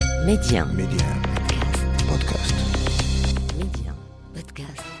Média. Podcast. Média.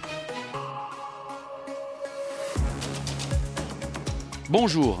 Podcast.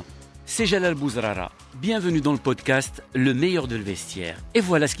 Bonjour, c'est Jalal Bouzrara. Bienvenue dans le podcast Le meilleur de le vestiaire. Et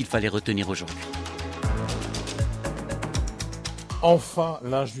voilà ce qu'il fallait retenir aujourd'hui. Enfin,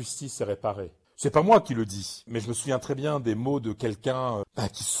 l'injustice est réparée. C'est pas moi qui le dis, mais je me souviens très bien des mots de quelqu'un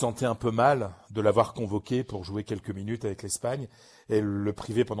qui se sentait un peu mal de l'avoir convoqué pour jouer quelques minutes avec l'Espagne et le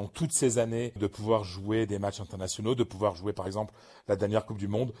priver pendant toutes ces années de pouvoir jouer des matchs internationaux, de pouvoir jouer par exemple la dernière Coupe du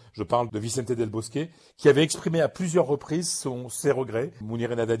Monde. Je parle de Vicente Del Bosque, qui avait exprimé à plusieurs reprises ses regrets.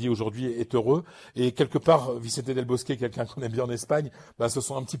 Munir El Haddadi aujourd'hui est heureux et quelque part Vicente Del Bosque, quelqu'un qu'on aime bien en Espagne, se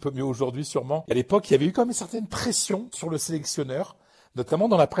sent un petit peu mieux aujourd'hui sûrement. À l'époque, il y avait eu quand même une certaine pression sur le sélectionneur, notamment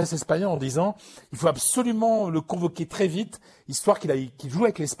dans la presse espagnole, en disant il faut absolument le convoquer très vite, histoire qu'il joue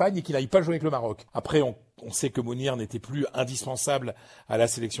avec l'Espagne et qu'il n'aille pas jouer avec le Maroc. Après, on sait que Munir n'était plus indispensable à la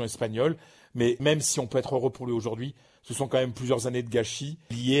sélection espagnole, mais même si on peut être heureux pour lui aujourd'hui, ce sont quand même plusieurs années de gâchis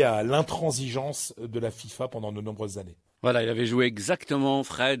liées à l'intransigeance de la FIFA pendant de nombreuses années. Voilà, il avait joué exactement,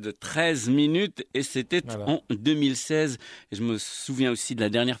 Fred, 13 minutes et c'était en 2016. Et je me souviens aussi de la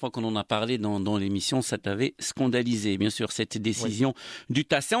dernière fois qu'on en a parlé dans l'émission, ça t'avait scandalisé, bien sûr, cette décision du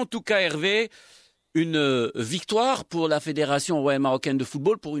TAS. En tout cas, Hervé, une victoire pour la fédération marocaine de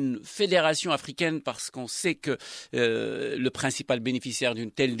football, pour une fédération africaine, parce qu'on sait que le principal bénéficiaire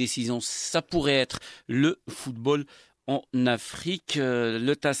d'une telle décision, ça pourrait être le football en Afrique.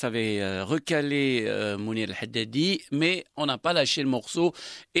 Le TAS avait recalé Munir El Haddadi, mais on n'a pas lâché le morceau.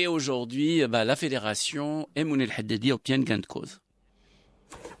 Et aujourd'hui, la fédération et Munir El Haddadi obtiennent gain de cause.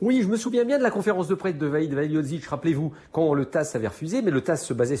 Oui, je me souviens bien de la conférence de presse de Vahid Valiodzic, rappelez-vous, quand le TAS avait refusé, mais le TAS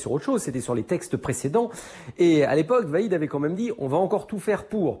se basait sur autre chose, c'était sur les textes précédents. Et à l'époque, Vahid avait quand même dit, on va encore tout faire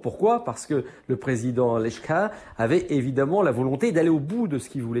pour. Pourquoi ? Parce que le président Lechka avait évidemment la volonté d'aller au bout de ce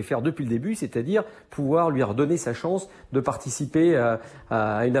qu'il voulait faire depuis le début, c'est-à-dire pouvoir lui redonner sa chance de participer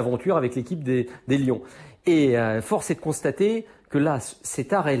à une aventure avec l'équipe des Lions. Et force est de constater que là,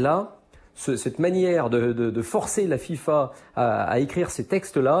 cet arrêt-là, cette manière de forcer la FIFA à écrire ces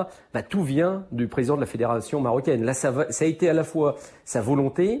textes-là, tout vient du président de la fédération marocaine. Là, ça a été à la fois sa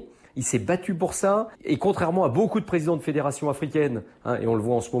volonté, il s'est battu pour ça, et contrairement à beaucoup de présidents de fédérations africaines, et on le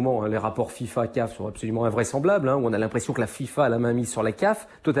voit en ce moment, les rapports FIFA-CAF sont absolument invraisemblables, où on a l'impression que la FIFA a la main mise sur la CAF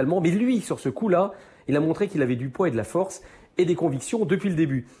totalement, mais lui, sur ce coup-là, il a montré qu'il avait du poids et de la force et des convictions depuis le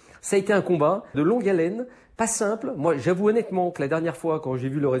début. Ça a été un combat de longue haleine, pas simple. Moi, j'avoue honnêtement que la dernière fois, quand j'ai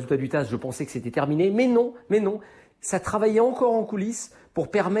vu le résultat du TAS, je pensais que c'était terminé. Mais non. Ça travaillait encore en coulisses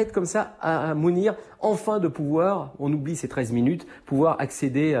pour permettre comme ça à Munir enfin de pouvoir, on oublie ces 13 minutes, pouvoir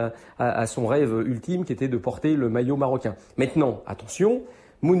accéder à son rêve ultime qui était de porter le maillot marocain. Maintenant, attention,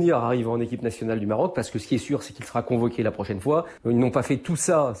 Munir arrive en équipe nationale du Maroc parce que ce qui est sûr, c'est qu'il sera convoqué la prochaine fois. Ils n'ont pas fait tout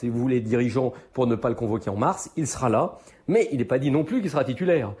ça, si vous voulez, dirigeants, pour ne pas le convoquer en mars. Il sera là. Mais il n'est pas dit non plus qu'il sera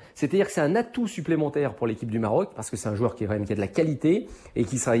titulaire. C'est-à-dire que c'est un atout supplémentaire pour l'équipe du Maroc, parce que c'est un joueur qui a de la qualité et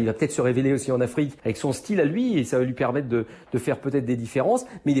il va peut-être se révéler aussi en Afrique avec son style à lui, et ça va lui permettre de faire peut-être des différences.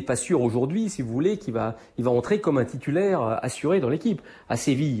 Mais il n'est pas sûr aujourd'hui, si vous voulez, qu'il va entrer comme un titulaire assuré dans l'équipe. À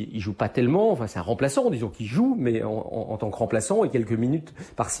Séville, il joue pas tellement. Enfin, c'est un remplaçant, disons qu'il joue, mais en tant que remplaçant et quelques minutes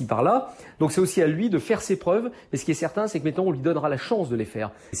par-ci par-là. Donc c'est aussi à lui de faire ses preuves. Mais ce qui est certain, c'est que maintenant on lui donnera la chance de les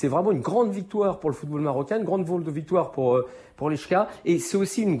faire. Et c'est vraiment une grande victoire pour le football marocain, une grande victoire pour l'Eshka, et c'est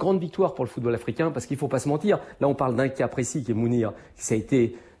aussi une grande victoire pour le football africain, parce qu'il faut pas se mentir, là on parle d'un cas précis qui est Munir,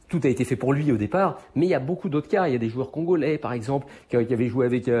 tout a été fait pour lui au départ, mais il y a beaucoup d'autres cas. Il y a des joueurs congolais, par exemple, qui avaient joué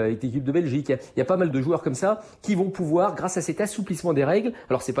avec l'équipe de Belgique. Il y a pas mal de joueurs comme ça qui vont pouvoir, grâce à cet assouplissement des règles,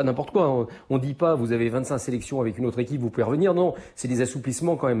 alors c'est pas n'importe quoi, on dit pas vous avez 25 sélections avec une autre équipe, vous pouvez revenir. Non, c'est des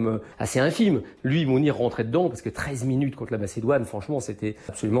assouplissements quand même assez infimes. Lui, Munir rentrait dedans parce que 13 minutes contre la Macédoine, franchement, c'était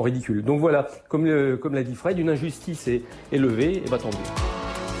absolument ridicule. Donc voilà, comme l'a dit Fred, une injustice est levée, et tant mieux.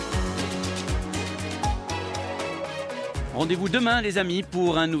 Rendez-vous demain, les amis,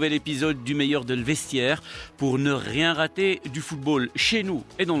 pour un nouvel épisode du meilleur de le vestiaire. Pour ne rien rater du football chez nous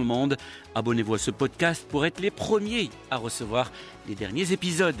et dans le monde, abonnez-vous à ce podcast pour être les premiers à recevoir les derniers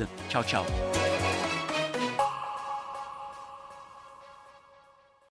épisodes. Ciao, ciao.